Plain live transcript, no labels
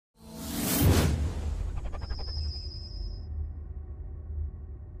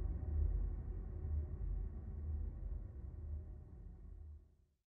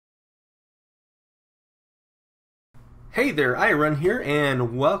Hey there, iRun here,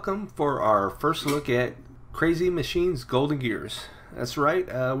 and welcome for our first look at Crazy Machines Golden Gears. That's right,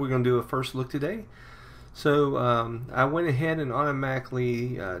 we're going to do a first look today. So I went ahead and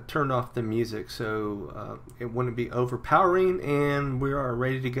automatically turned off the music so it wouldn't be overpowering, and we are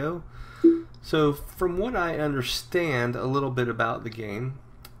ready to go. So from what I understand a little bit about the game,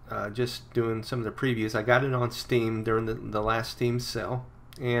 just doing some of the previews, I got it on Steam during the last Steam sale.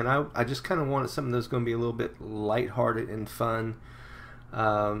 And I just kind of wanted something that's going to be a little bit lighthearted and fun,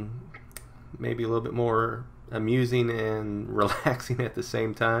 maybe a little bit more amusing and relaxing at the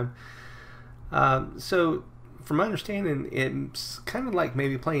same time. So from my understanding, it's kind of like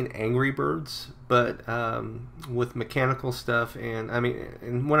maybe playing Angry Birds, but with mechanical stuff.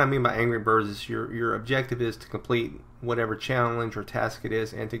 And what I mean by Angry Birds is your objective is to complete whatever challenge or task it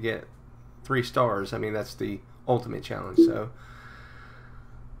is, and to get 3 stars. I mean, that's the ultimate challenge.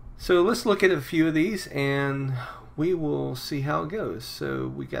 So let's look at a few of these and we will see how it goes. So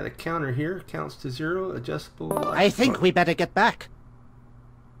we got a counter here, counts to 0, adjustable. I think we better get back.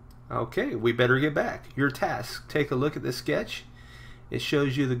 Okay, we better get back. Your task, take a look at the sketch. It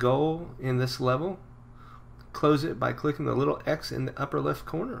shows you the goal in this level. Close it by clicking the little X in the upper left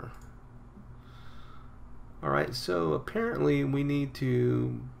corner. Alright, so apparently we need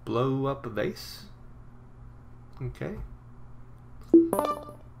to blow up a vase. Okay.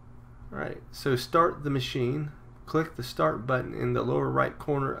 Alright, so start the machine. Click the start button in the lower right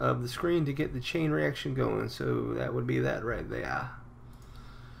corner of the screen to get the chain reaction going. So that would be that right there.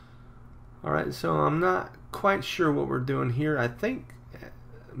 Alright, so I'm not quite sure what we're doing here. I think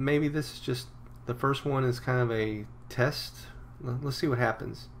maybe this is just, the first one is kind of a test. Let's see what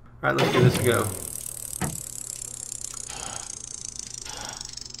happens. Alright, let's give this a go.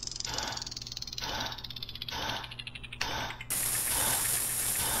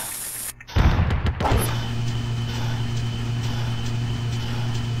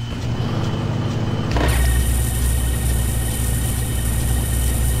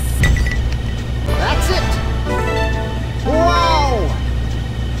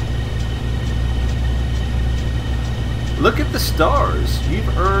 Look at the stars. You've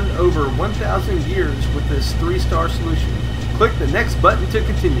earned over 1,000 gears with this 3-star solution. Click the next button to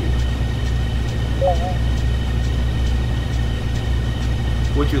continue.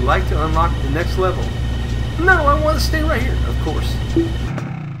 Would you like to unlock the next level? No, I want to stay right here, of course.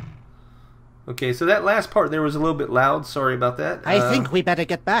 Okay, so that last part there was a little bit loud. Sorry about that. I think we better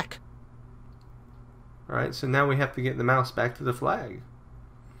get back. Alright, so now we have to get the mouse back to the flag.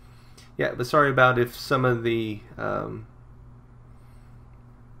 Yeah, but sorry about if some of the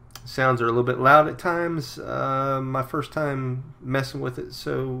sounds are a little bit loud at times. My first time messing with it,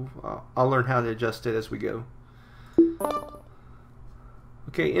 so I'll learn how to adjust it as we go.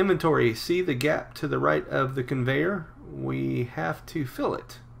 Okay, inventory. See the gap to the right of the conveyor? We have to fill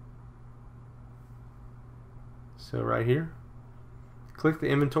it. So right here, click the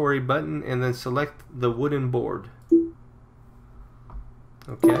inventory button and then select the wooden board.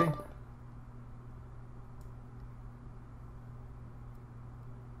 Okay.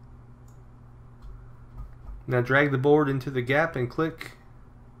 Now drag the board into the gap and click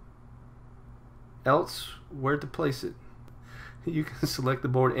else where to place it. You can select the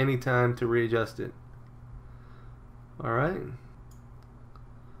board anytime to readjust it. Alright.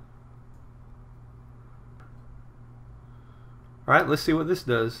 Alright, let's see what this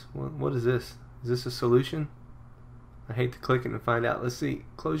does. What is this? Is this a solution? I hate to click it and find out. Let's see.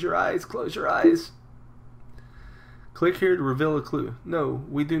 Close your eyes. Close your eyes. Click here to reveal a clue. No,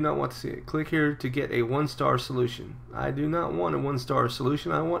 we do not want to see it. Click here to get a 1-star solution. I do not want a 1-star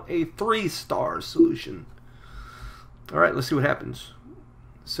solution. I want a 3-star solution. Alright, let's see what happens.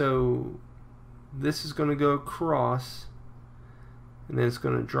 So this is going to go across, and then it's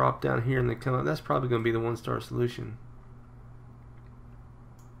going to drop down here and then come up. That's probably going to be the 1-star solution.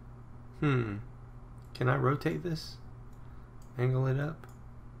 Can I rotate this? Angle it up?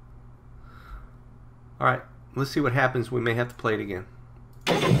 Alright. Let's see what happens. We may have to play it again.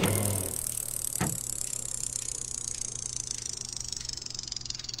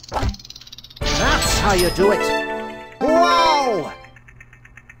 That's how you do it. Whoa!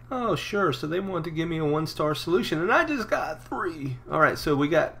 Oh, sure. So they wanted to give me a 1-star solution, and I just got 3. Alright, so we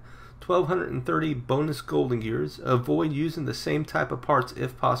got 1,230 bonus golden gears. Avoid using the same type of parts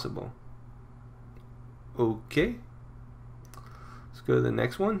if possible. Okay. Let's go to the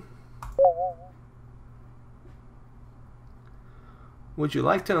next one. Would you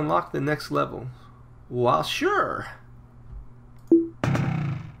like to unlock the next level? Well, sure.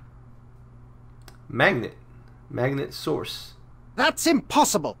 Magnet. Magnet source. That's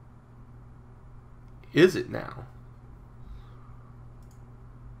impossible. Is it now?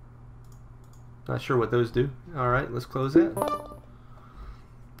 Not sure what those do. Alright, let's close that.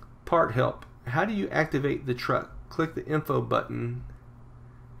 Part help. How do you activate the truck? Click the info button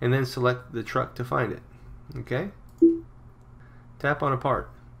and then select the truck to find it. Okay? Tap on a part.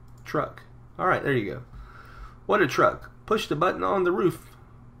 Truck. Alright, there you go. What a truck. Push the button on the roof.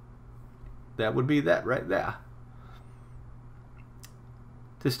 That would be that right there.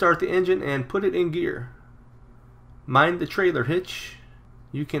 To start the engine and put it in gear. Mind the trailer hitch.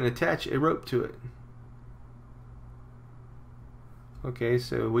 You can attach a rope to it. Okay,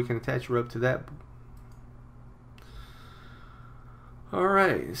 so we can attach a rope to that.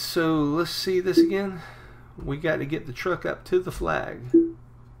 Alright, so let's see this again. We got to get the truck up to the flag.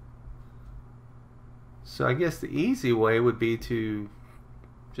 So I guess the easy way would be to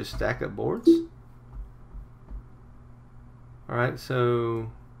just stack up boards. Alright, so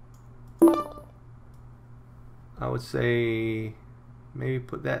I would say maybe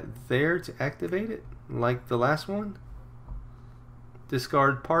put that there to activate it, like the last one.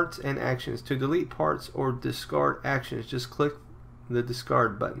 Discard parts and actions. To delete parts or discard actions, just click the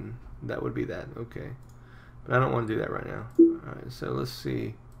discard button. That would be that. Okay. But I don't want to do that right now. Alright, so let's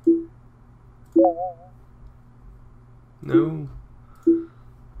see. No.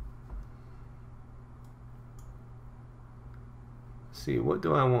 Let's see, what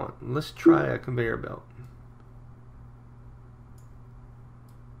do I want? Let's try a conveyor belt.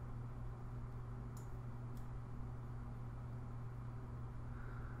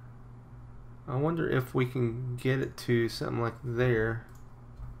 I wonder if we can get it to something like there.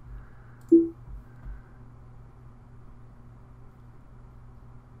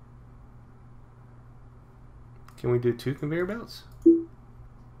 Can we do 2 conveyor belts?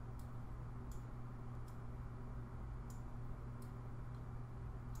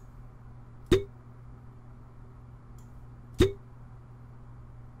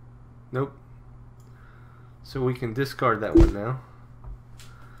 Nope. So we can discard that one now.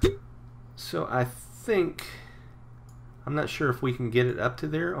 So I think, I'm not sure if we can get it up to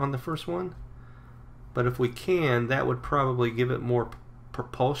there on the first one, but if we can, that would probably give it more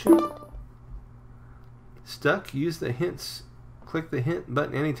propulsion. Stuck, use the hints. Click the hint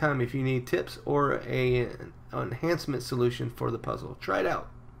button anytime if you need tips or an enhancement solution for the puzzle. Try it out.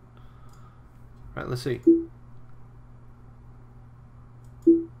 Alright, let's see.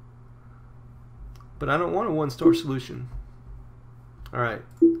 But I don't want a one-star solution. Alright.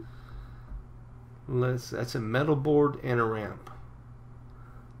 That's a metal board and a ramp.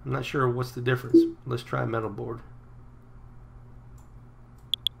 I'm not sure what's the difference. Let's try metal board.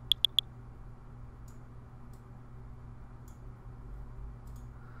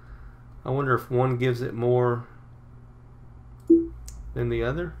 I wonder if one gives it more than the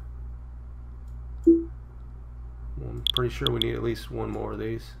other. Well, I'm pretty sure we need at least one more of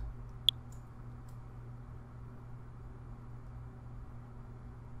these.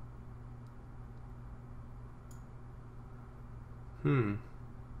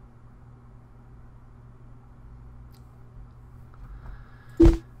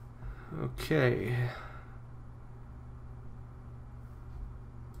 Okay.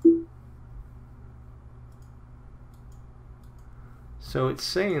 So it's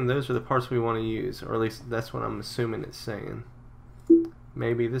saying those are the parts we want to use, or at least that's what I'm assuming it's saying.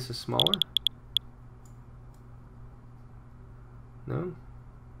 Maybe this is smaller? No?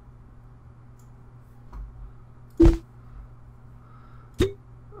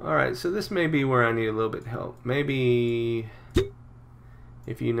 Alright, so this may be where I need a little bit of help. Maybe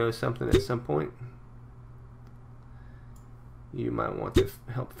if you know something at some point, you might want to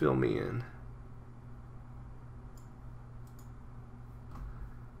help fill me in.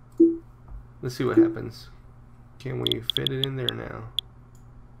 Let's see what happens. Can we fit it in there now?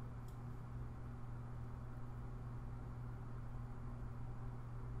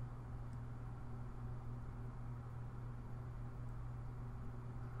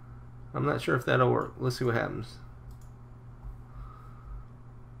 I'm not sure if that'll work. Let's see what happens.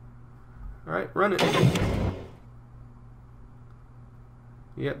 Alright, run it.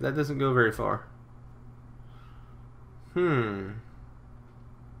 Yep, that doesn't go very far.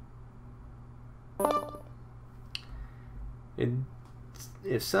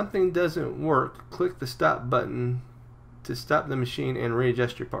 If something doesn't work, click the stop button to stop the machine and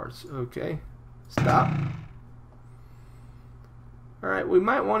readjust your parts. Okay, stop. Alright, we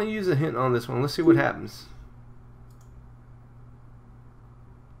might want to use a hint on this one. Let's see what happens.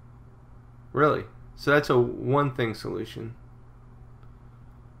 Really? So that's a one thing solution.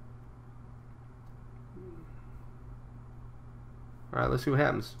 Alright, let's see what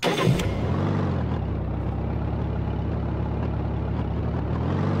happens.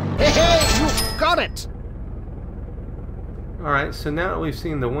 Hey, you got it! Alright, so now that we've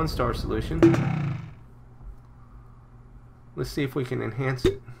seen the 1-star solution, let's see if we can enhance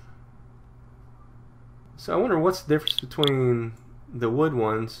it. So I wonder what's the difference between the wood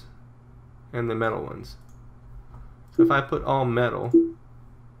ones and the metal ones. So if I put all metal,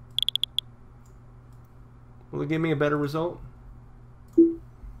 will it give me a better result?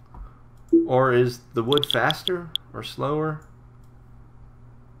 Or is the wood faster or slower?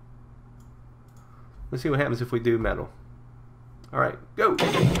 Let's see what happens if we do metal. Alright, go!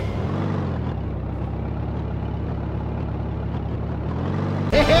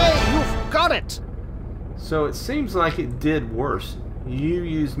 Hey, hey, you've got it! So it seems like it did worse. You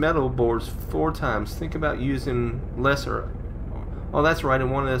used metal boards 4 times. Think about using lesser. Oh, that's right, it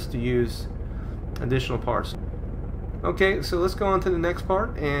wanted us to use additional parts. Okay, so let's go on to the next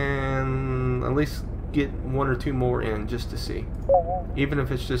part and at least get 1 or 2 more in just to see. Even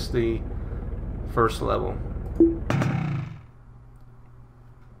if it's just the first level.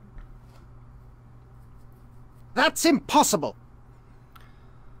 That's impossible!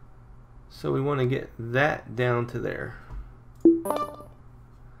 So we want to get that down to there.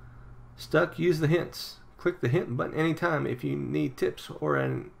 Stuck, use the hints. Click the hint button anytime if you need tips or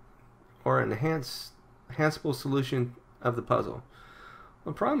an enhanceable solution of the puzzle.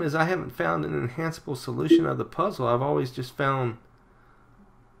 The problem is I haven't found an enhanceable solution of the puzzle. I've always just found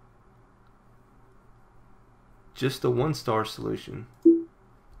just a 1-star solution.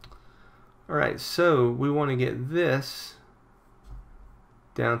 Alright, so we want to get this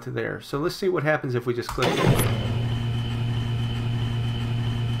down to there. So let's see what happens if we just click it.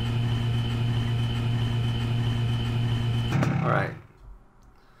 Alright.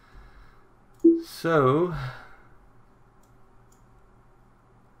 So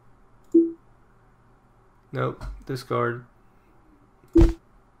nope, discard.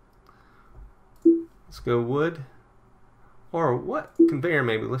 Let's go wood. Or what? Conveyor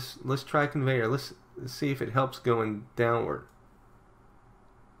maybe. Let's try conveyor. Let's see if it helps going downward.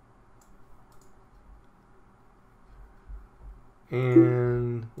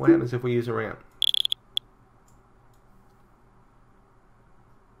 And what happens if we use a ramp?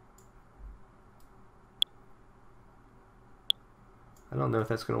 I don't know if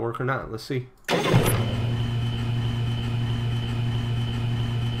that's going to work or not. Let's see.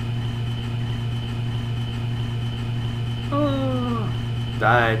 Oh,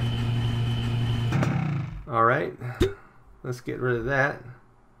 died. Alright. Let's get rid of that.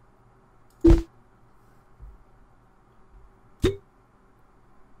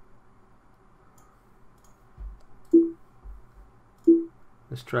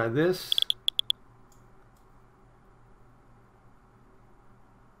 Let's try this.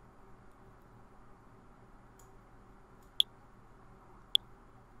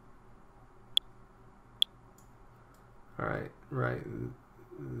 Alright, right.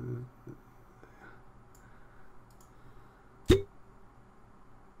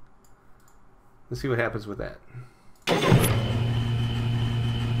 Let's see what happens with that.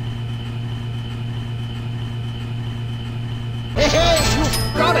 Hey, hey,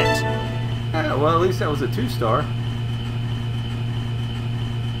 you've got it! Yeah, well, at least that was a 2-star.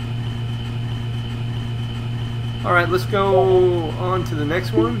 Alright, let's go on to the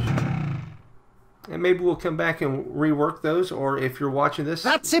next one. And maybe we'll come back and rework those, or if you're watching this...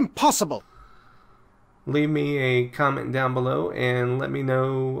 That's impossible! Leave me a comment down below and let me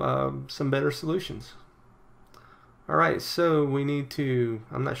know some better solutions. Alright, so we need to...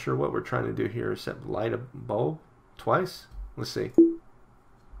 I'm not sure what we're trying to do here except light a bulb twice. Let's see.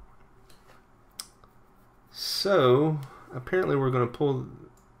 So, apparently we're going to pull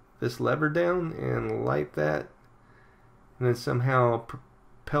this lever down and light that, and then somehow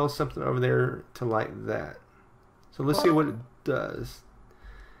propel something over there to light that. So let's see what it does.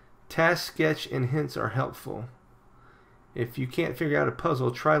 Task, sketch, and hints are helpful. If you can't figure out a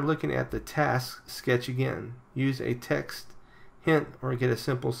puzzle, try looking at the task sketch again. Use a text hint or get a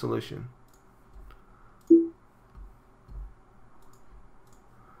simple solution.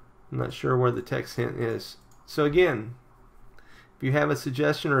 I'm not sure where the text hint is. So again, if you have a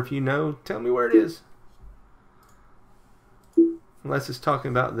suggestion or if you know, tell me where it is. Unless it's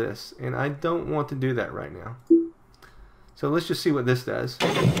talking about this. And I don't want to do that right now. So let's just see what this does.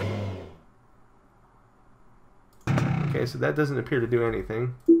 Okay, so that doesn't appear to do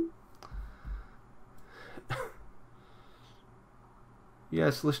anything.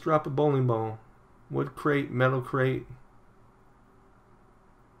 Yes, let's drop a bowling ball. Wood crate, metal crate.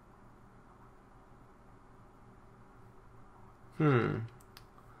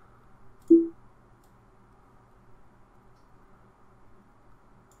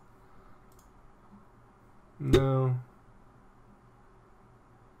 No.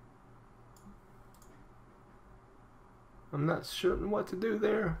 I'm not sure what to do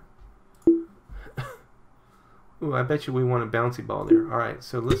there. Ooh, I bet you we want a bouncy ball there. Alright,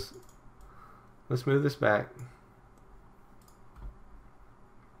 so let's move this back.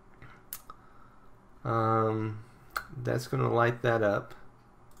 That's going to light that up.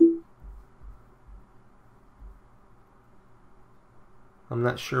 I'm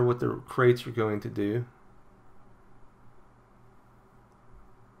not sure what the crates are going to do.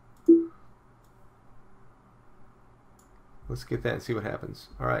 Let's get that and see what happens.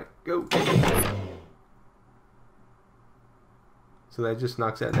 Alright, go! So that just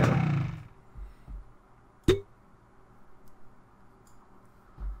knocks that down.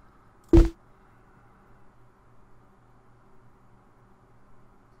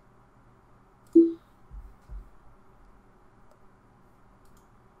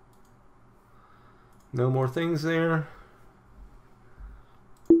 No more things there.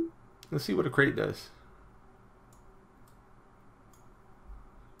 Let's see what a crate does.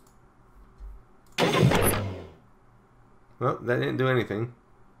 Well, that didn't do anything.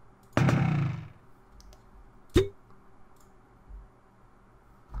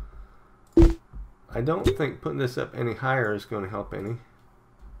 I don't think putting this up any higher is going to help any.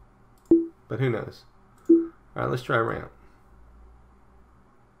 But who knows. Alright, let's try ramp.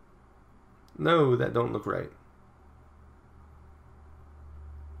 No, that don't look right.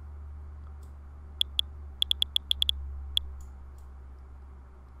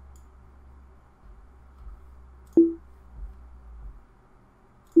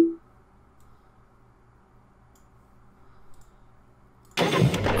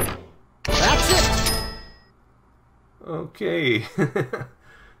 That's it! Okay.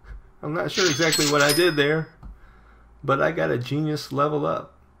 I'm not sure exactly what I did there, but I got a genius level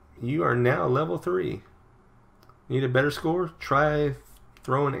up. You are now level 3. Need a better score? Try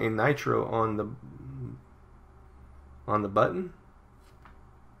throwing a nitro on the button.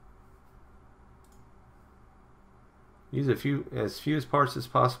 Use as few parts as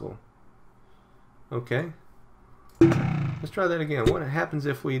possible. Okay. Let's try that again. What happens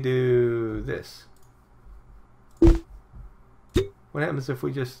if we do this? What happens if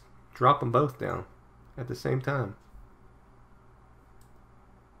we just drop them both down at the same time?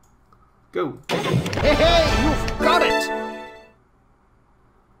 Go. Hey, hey, you've got it!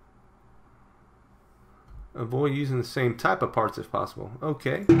 Avoid using the same type of parts if possible.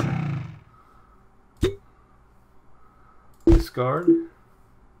 Okay. Discard.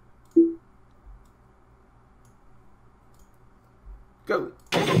 Go.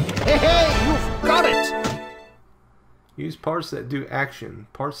 Hey, hey, you've got it! Use parts that do action.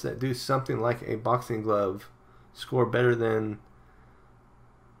 Parts that do something like a boxing glove score better than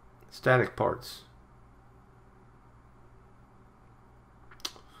static parts.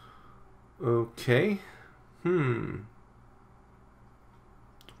 Okay. One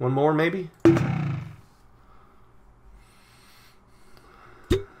more maybe?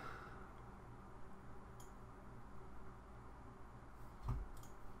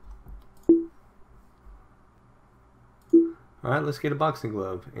 Alright, let's get a boxing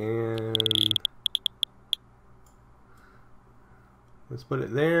glove and let's put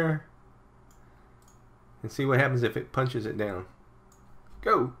it there and see what happens if it punches it down.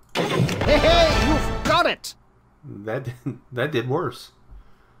 Go! Hey, hey, you've got it! That did worse.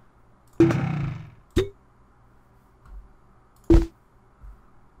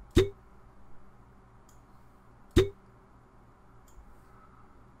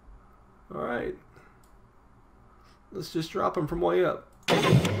 Alright. Let's just drop them from way up.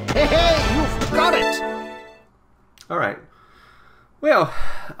 Hey, hey, you've got it! Alright. Well,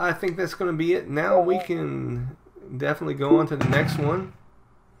 I think that's going to be it. Now we can definitely go on to the next one.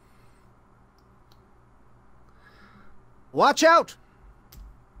 Watch out!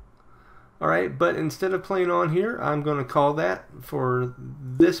 Alright, but instead of playing on here, I'm going to call that for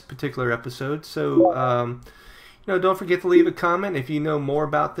this particular episode. So, don't forget to leave a comment. If you know more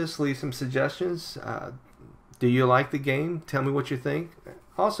about this, leave some suggestions. Do you like the game? Tell me what you think.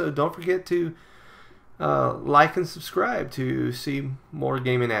 Also, don't forget to like and subscribe to see more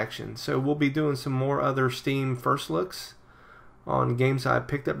gaming action. So we'll be doing some more other Steam first looks on games I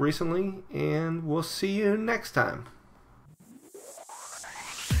picked up recently, and we'll see you next time.